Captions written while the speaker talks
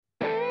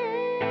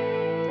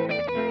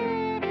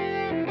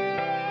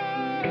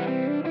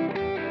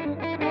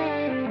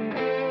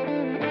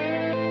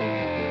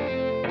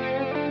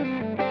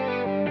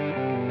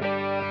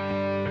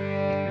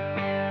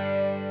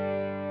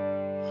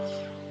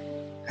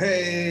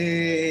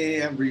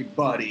Hey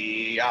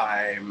everybody,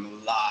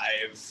 I'm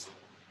live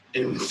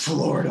in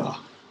Florida,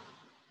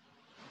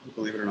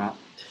 believe it or not.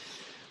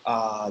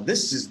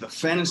 This is the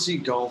Fantasy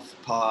Golf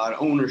Pod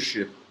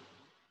ownership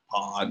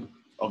pod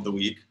of the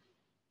week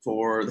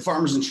for the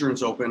Farmers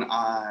Insurance Open.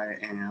 I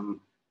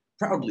am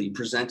proudly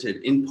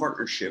presented in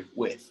partnership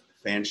with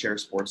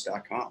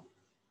fansharesports.com.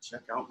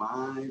 Check out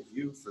my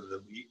view for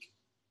the week.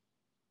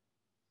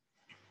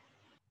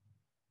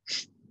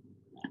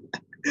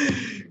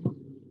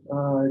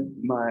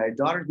 My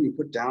daughter's being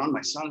put down.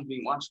 My son's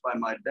being watched by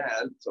my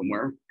dad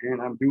somewhere,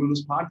 and I'm doing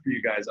this pod for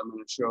you guys. I'm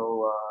going to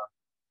show.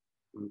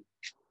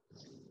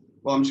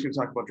 I'm just going to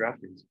talk about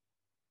DraftKings.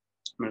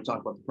 I'm going to talk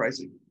about the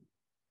pricing,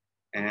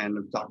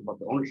 and talk about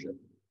the ownership,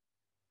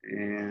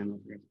 and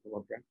we're going to talk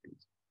about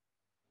DraftKings.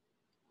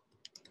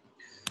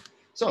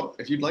 So,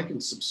 if you'd like to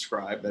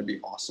subscribe, that'd be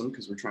awesome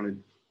because we're trying to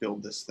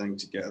build this thing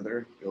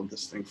together, build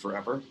this thing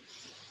forever.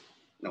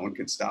 No one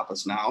can stop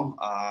us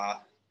now.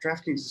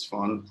 DraftKings is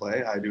fun to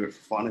play. I do it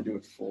for fun. I do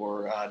it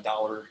for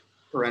 $1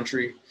 per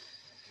entry.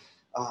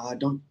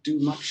 Don't do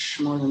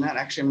much more than that.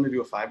 Actually, I'm going to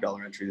do a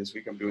 $5 entry this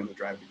week. I'm doing the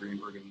Drive to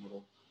Greenberg and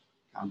little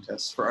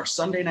contests for our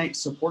Sunday night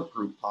support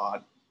group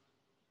pod.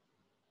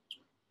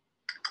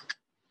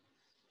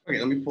 Okay,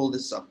 let me pull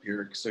this up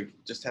here so it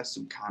just has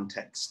some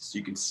context so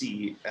you can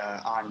see.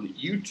 On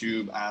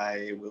YouTube,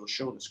 I will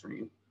show the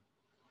screen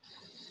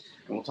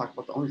and we'll talk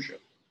about the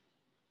ownership.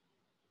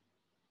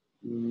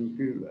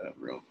 Do that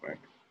real quick.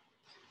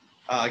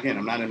 Again,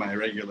 I'm not in my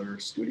regular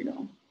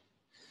studio.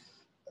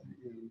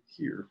 I'm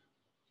here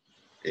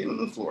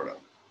in Florida,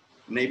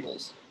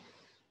 Naples.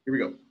 Here we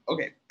go.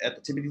 Okay, at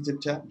the tippity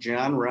tip top,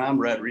 Jon Rahm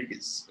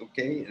Rodriguez.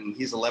 Okay, and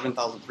he's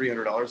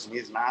 $11,300, and he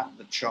is not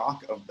the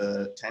chalk of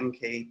the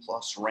 10K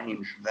plus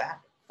range. That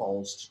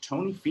falls to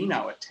Tony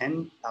Finau at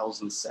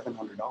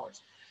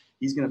 $10,700.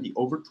 He's going to be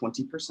over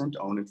 20%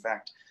 owned. In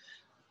fact,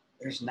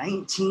 there's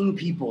 19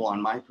 people on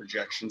my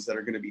projections that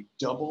are going to be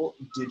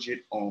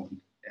double-digit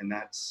owned, and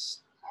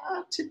that's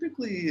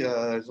typically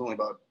there's only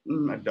about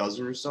a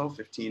dozen or so,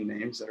 15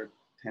 names that are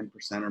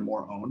 10% or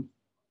more owned.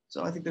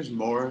 So I think there's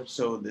more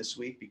so this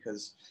week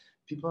because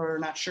people are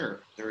not sure.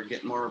 They're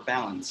getting more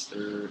balanced.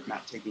 They're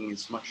not taking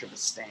as much of a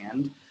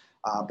stand.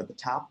 But the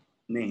top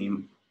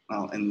name,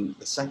 and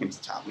the second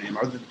to top name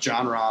are the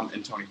Jon Rahm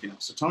and Tony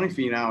Finau. So Tony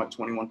Finau at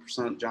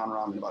 21%, Jon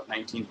Rahm at about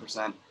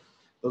 19%.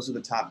 Those are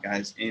the top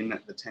guys in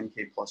the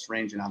 10K plus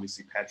range. And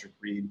obviously Patrick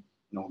Reed,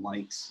 no one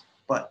likes.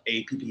 But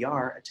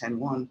APPR at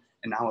 10-1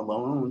 and now a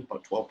low owned,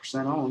 about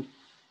 12% owned.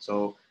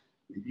 So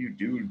if you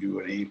do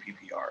an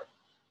APPR,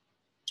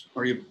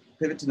 or you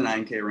pivot to the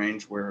 9K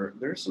range where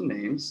there's some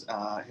names.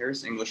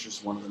 Harris English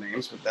is one of the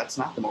names, but that's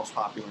not the most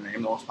popular name. The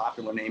most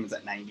popular name is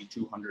at $9,200.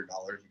 You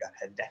got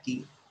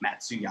Hideki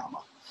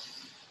Matsuyama.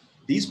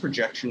 These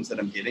projections that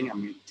I'm getting,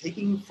 I'm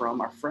taking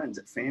from our friends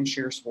at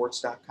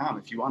fansharesports.com.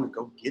 If you want to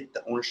go get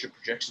the ownership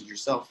projections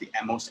yourself, the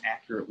most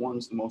accurate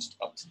ones, the most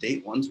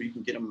up-to-date ones, where you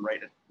can get them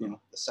right at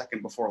the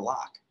second before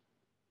lock.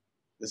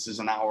 This is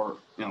an hour,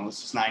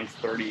 this is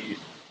 9:30,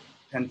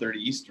 10:30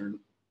 Eastern,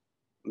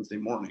 Wednesday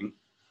morning.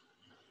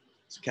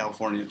 It's a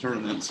California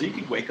tournament. So you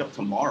could wake up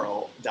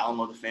tomorrow,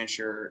 download the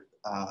Fanshare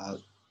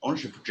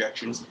ownership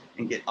projections,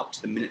 and get up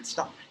to the minute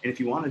stuff. And if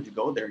you wanted to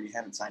go there and you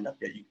haven't signed up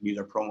yet, you can use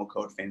our promo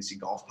code Fantasy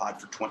Golf Pod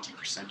for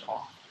 20%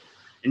 off.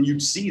 And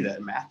you'd see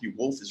that Matthew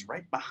Wolff is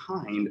right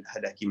behind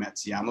Hideki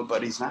Matsuyama,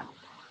 but he's not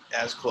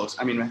as close.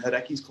 I mean,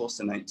 Hideki's close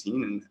to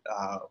 19, and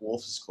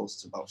Wolff is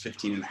close to about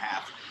 15 and a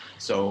half.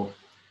 So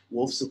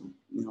Wolff's,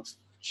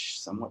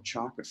 somewhat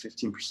chalk at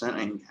 15%.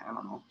 I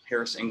don't know.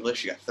 Harris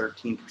English, you got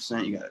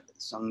 13%. You got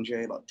Sung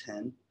Jae about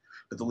 10.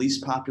 But the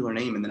least popular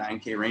name in the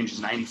 9K range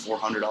is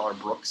 $9,400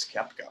 Brooks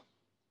Koepka.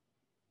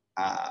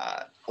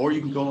 Or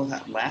you can go with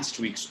that last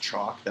week's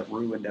chalk that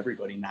ruined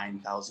everybody,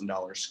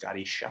 $9,000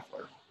 Scotty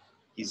Scheffler.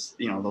 He's,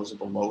 those are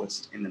the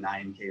lowest in the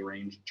 9K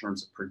range in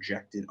terms of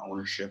projected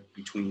ownership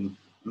between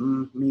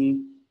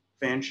me,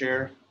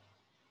 Fanshare,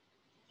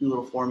 do a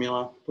little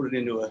formula, put it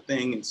into a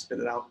thing and spit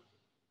it out.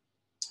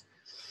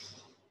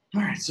 All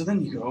right, so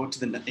then you go to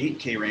the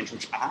 8K range,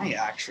 which I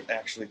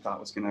actually thought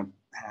was going to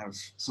have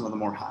some of the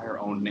more higher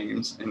owned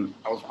names, and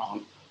I was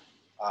wrong.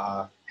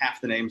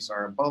 Half the names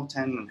are above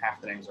 10 and half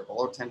the names are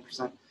below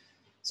 10%.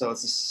 So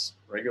it's this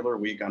regular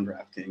week on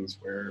DraftKings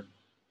where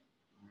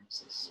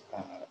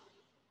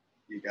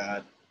you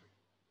got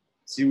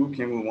Siwoo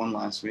Kim, who won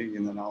last week,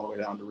 and then all the way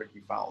down to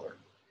Ricky Fowler.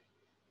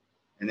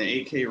 In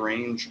the 8K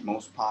range,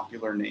 most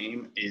popular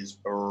name is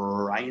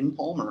Ryan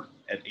Palmer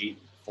at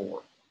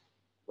 8-4.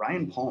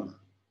 Ryan Palmer.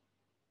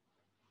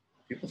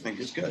 People think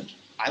is good.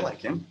 I like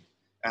him.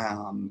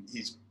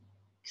 He's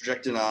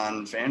projected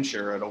on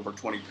Fanshare at over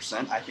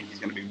 20%. I think he's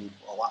going to be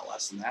a lot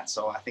less than that.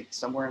 So I think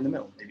somewhere in the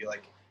middle, maybe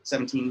like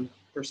 17%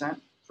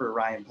 for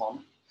Ryan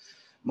Palmer.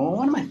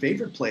 One of my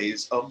favorite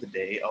plays of the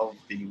day, of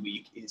the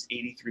week, is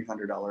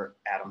 $8,300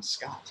 Adam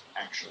Scott,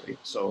 actually.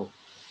 So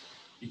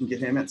You can get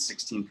him at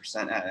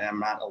 16%. I'm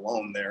not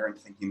alone there. I'm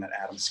thinking that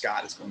Adam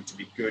Scott is going to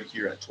be good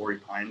here at Torrey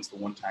Pines. The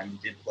one time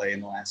he did play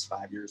in the last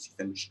 5 years, he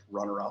finished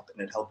runner-up,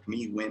 and it helped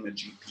me win a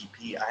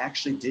GPP. I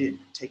actually did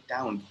take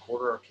down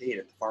Quarter Arcade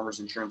at the Farmers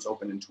Insurance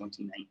Open in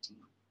 2019.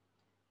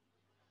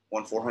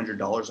 Won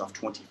 $400 off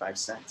 25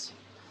 cents.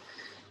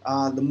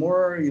 The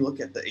more you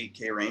look at the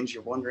 8K range,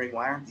 you're wondering,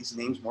 why aren't these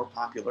names more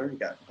popular? You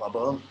got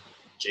Bubba,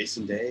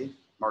 Jason Day,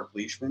 Mark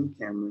Leishman,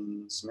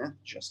 Cameron Smith,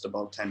 just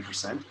above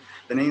 10%.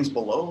 The names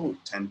below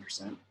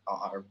 10%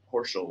 are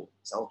Horschel,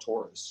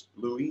 Zalatoris,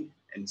 Louis,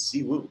 and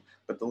Siwoo.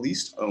 But the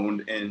least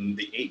owned in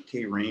the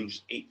 8K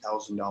range,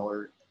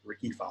 $8,000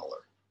 Ricky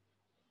Fowler.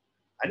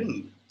 I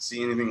didn't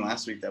see anything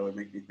last week that would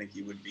make me think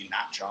he would be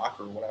not chalk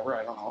or whatever.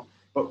 I don't know.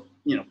 But,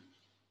 you know,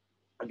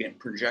 again,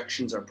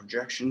 projections are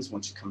projections.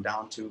 Once you come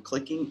down to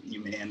clicking,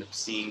 you may end up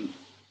seeing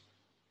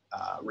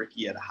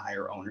Ricky at a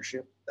higher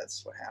ownership.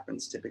 That's what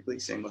happens typically.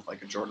 Same with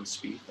like a Jordan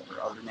Spieth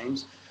or other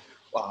names.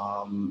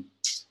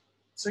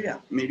 So yeah,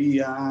 maybe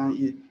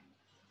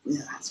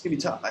it's gonna be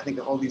tough. I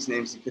think all these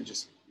names you could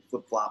just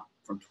flip flop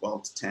from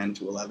 12 to 10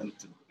 to 11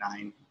 to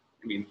 9.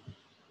 I mean,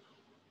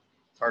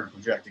 it's hard to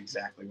project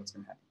exactly what's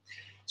gonna happen.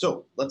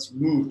 So let's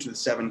move to the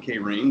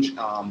 7K range.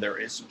 There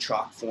is some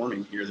chalk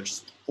forming here.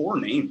 There's 4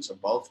 names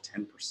above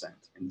 10%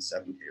 in the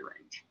 7K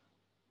range.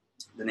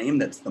 The name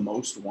that's the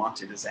most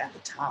wanted is at the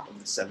top of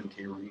the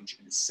 7K range.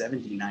 It is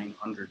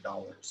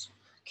 $7,900,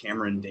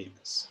 Cameron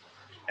Davis.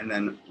 And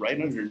then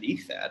right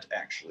underneath that,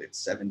 actually,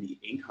 it's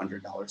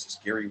 $7,800 is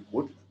Gary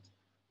Woodland.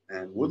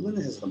 And Woodland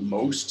has the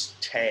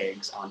most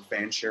tags on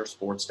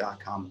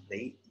fansharesports.com.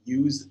 They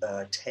use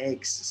a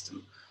tag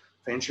system.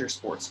 Fanshare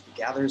Sports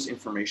gathers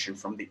information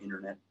from the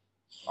internet,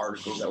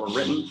 articles that were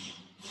written,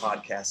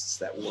 podcasts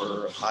that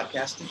were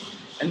podcasted,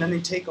 and then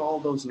they take all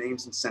those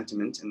names and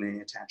sentiment and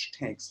they attach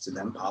tags to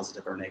them,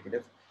 positive or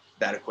negative.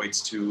 That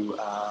equates to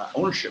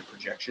ownership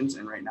projections,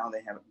 and right now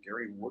they have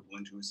Gary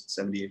Woodland, who is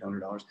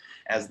 $7,800,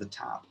 as the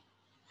top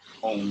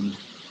owned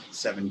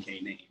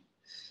 7K name.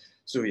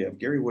 So you have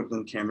Gary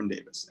Woodland, Cameron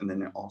Davis, and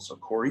then also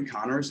Corey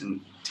Connors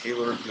and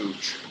Taylor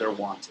Gooch. They're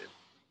wanted.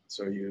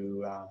 So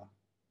you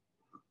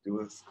do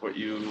with what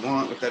you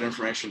want with that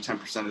information.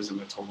 10%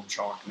 isn't a total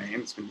chalk name.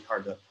 It's going to be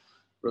hard to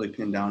really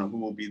pin down who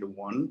will be the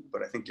one,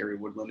 but I think Gary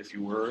Woodland, if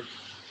you were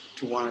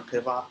to want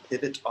to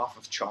pivot off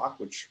of chalk,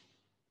 which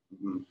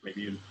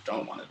maybe you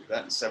don't want to do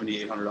that,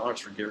 $7,800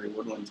 for Gary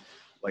Woodland,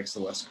 likes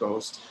the West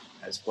Coast,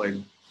 has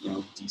played,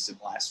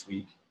 decent last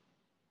week,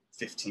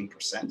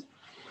 15%.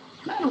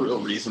 Not a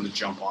real reason to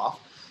jump off.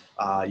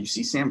 You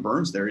see Sam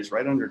Burns there. He's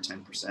right under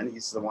 10%.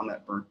 He's the one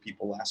that burnt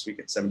people last week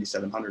at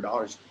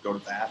 $7,700. Go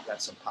to that.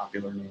 That's a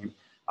popular name.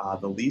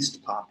 The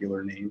least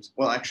popular names.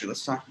 Well, actually,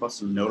 let's talk about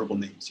some notable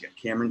names. You got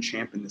Cameron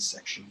Champ in this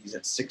section. He's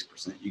at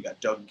 6%. You got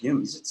Doug Gim.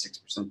 He's at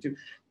 6% too.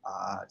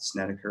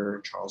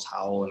 Snedeker, Charles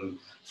Howell, and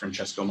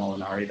Francesco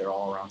Molinari. They're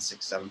all around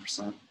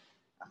 6-7%.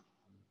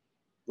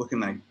 Looking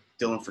like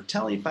Dylan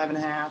Fratelli,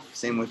 5.5%.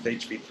 Same with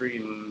HV3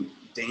 and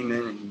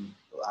Damon and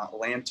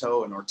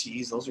Lanto and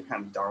Ortiz. Those are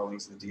kind of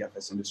darlings of the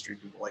DFS industry.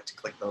 People like to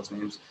click those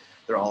names.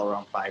 They're all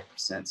around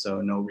 5%,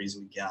 so no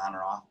reason to get on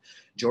or off.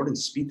 Jordan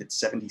Spieth at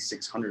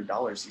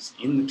 $7,600. He's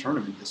in the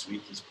tournament this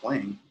week. He's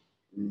playing.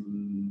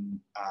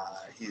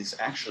 He's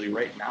actually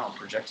right now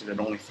projected at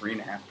only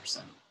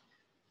 3.5%.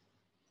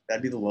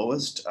 That'd be the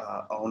lowest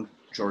owned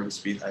Jordan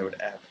Spieth I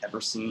would have ever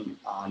seen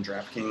on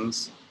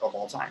DraftKings of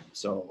all time.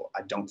 So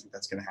I don't think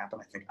that's going to happen.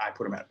 I think I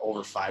put him at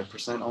over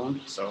 5%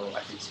 owned. So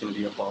I think he's going to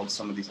be above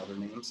some of these other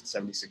names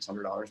at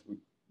 $7,600.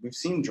 We've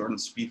seen Jordan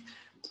Spieth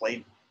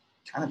play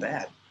kind of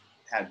bad,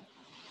 had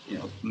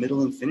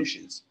middling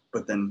finishes,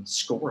 but then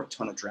score a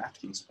ton of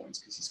DraftKings points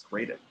because he's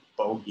great at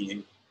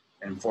bogeying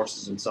and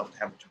forces himself to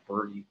have to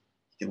birdie.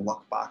 He can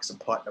luck box a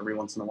putt every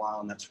once in a while,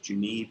 and that's what you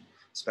need,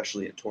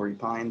 especially at Torrey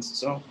Pines.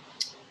 So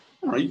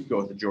I don't know, you could go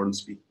with the Jordan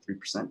Spieth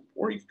 3%,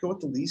 or you could go with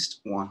the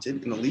least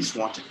wanted. And the least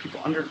wanted, people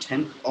under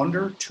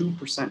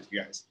 2%,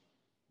 you guys.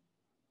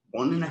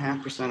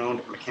 1.5%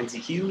 owned Mackenzie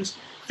Hughes,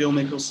 Phil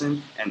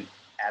Mickelson, and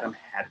Adam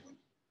Hadwin.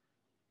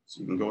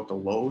 So you can go with the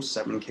low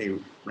 7K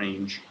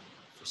range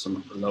for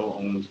some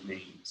low-owned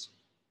names.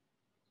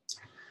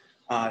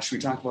 Should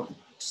we talk about the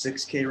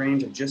 6K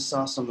range? I just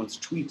saw someone's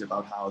tweet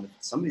about how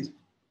somebody's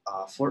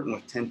flirting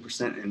with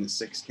 10% in the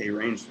 6K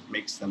range that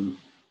makes them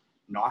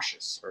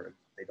nauseous, or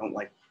they don't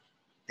like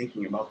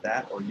thinking about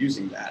that or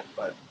using that.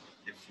 But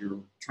if you're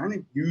trying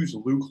to use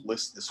Luke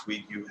List this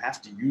week, you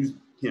have to use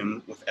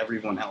him with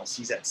everyone else.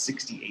 He's at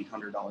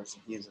 $6,800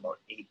 and he is about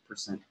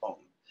 8% owned.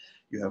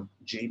 You have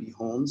JB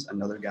Holmes,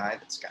 another guy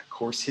that's got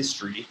course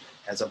history,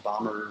 has a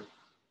bomber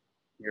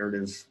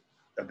narrative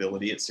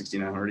ability at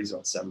 $6,900. He's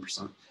about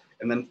 7%.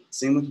 And then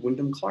same with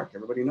Wyndham Clark.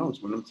 Everybody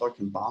knows Wyndham Clark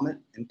can bomb it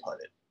and putt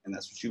it. And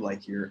that's what you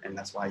like here. And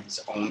that's why he's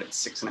owned at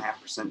 6.5%,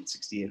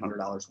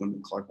 $6,800.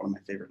 Wyndham Clark, one of my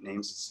favorite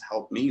names. It's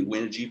helped me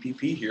win a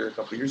GPP here a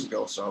couple years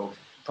ago. So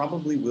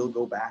probably will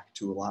go back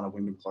to a lot of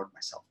Wyndham Clark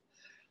myself.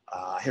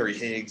 Harry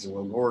Higgs and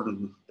Will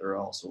Gordon, they're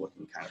also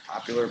looking kind of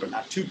popular, but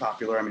not too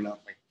popular. I mean,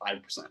 not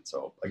like 5%.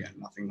 So again,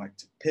 nothing like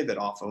to pivot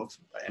off of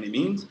by any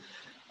means.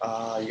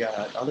 You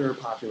got other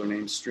popular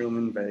names: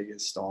 Streelman,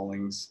 Vegas,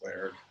 Stallings,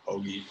 Laird,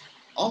 Hoagie.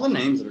 All the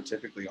names that are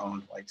typically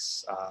owned, like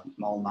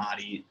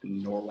Malnati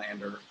and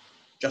Norlander,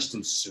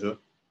 Justin Suh,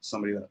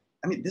 somebody that,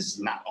 I mean, this is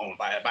not owned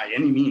by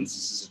any means.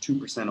 This is a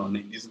 2% owned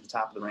name. These are the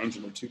top of the range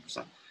and they're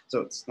 2%.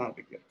 So it's not a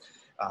big deal.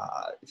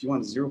 If you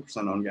want a 0%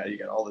 owned guy, you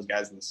got all those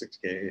guys in the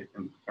 6K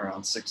and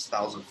around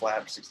 6,000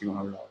 flat,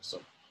 $6,100.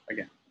 So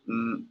again,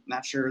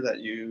 not sure that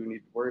you need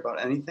to worry about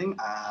anything,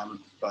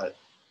 but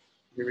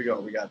here we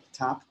go. We got the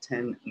top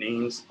 10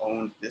 names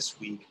owned this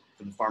week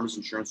for the Farmers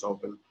Insurance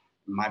Open.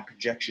 My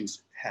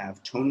projections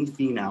have Tony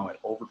Finau at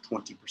over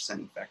 20%.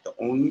 In fact, the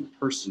only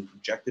person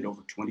projected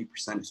over 20%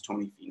 is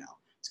Tony Finau.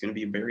 It's going to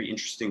be a very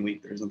interesting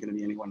week. There isn't going to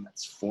be anyone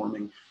that's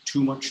forming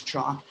too much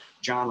chalk.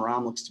 Jon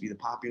Rahm looks to be the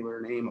popular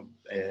name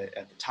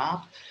at the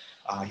top.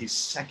 He's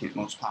second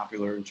most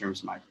popular in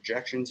terms of my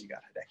projections. You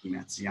got Hideki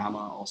Matsuyama,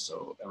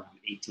 also around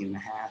 18.5.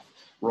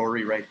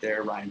 Rory right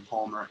there, Ryan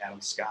Palmer,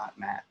 Adam Scott,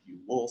 Matthew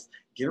Wolff,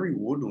 Gary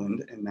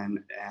Woodland, and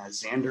then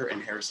Xander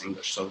and Harris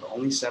English. So the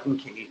only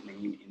 7K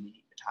name in the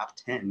top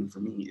 10 for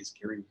me is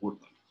Gary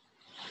Woodland.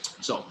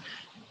 So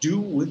do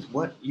with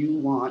what you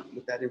want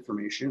with that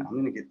information. I'm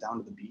going to get down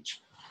to the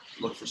beach,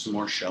 look for some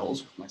more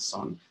shells with my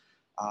son.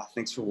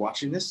 Thanks for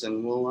watching this,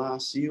 and we'll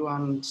see you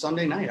on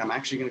Sunday night. I'm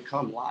actually going to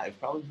come live,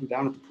 probably from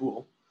down at the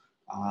pool,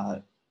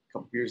 a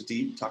couple beers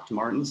deep, talk to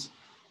Martins.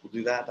 We'll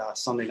do that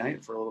Sunday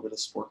night for a little bit of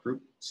sport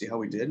group, see how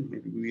we did.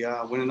 Maybe we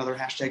win another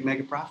hashtag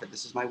mega profit.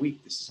 This is my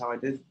week. This is how I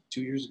did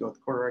 2 years ago at the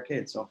Quarter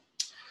Arcade. So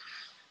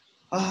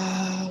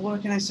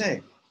what can I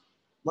say?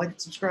 Like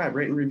and subscribe,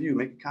 rate and review,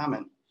 make a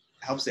comment.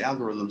 It helps the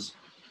algorithms.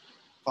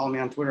 Follow me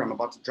on Twitter. I'm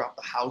about to drop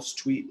the house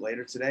tweet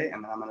later today,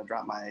 and then I'm going to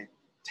drop my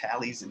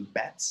tallies and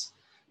bets.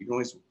 You can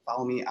always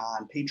follow me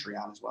on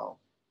Patreon as well.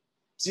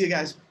 See you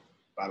guys.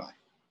 Bye-bye.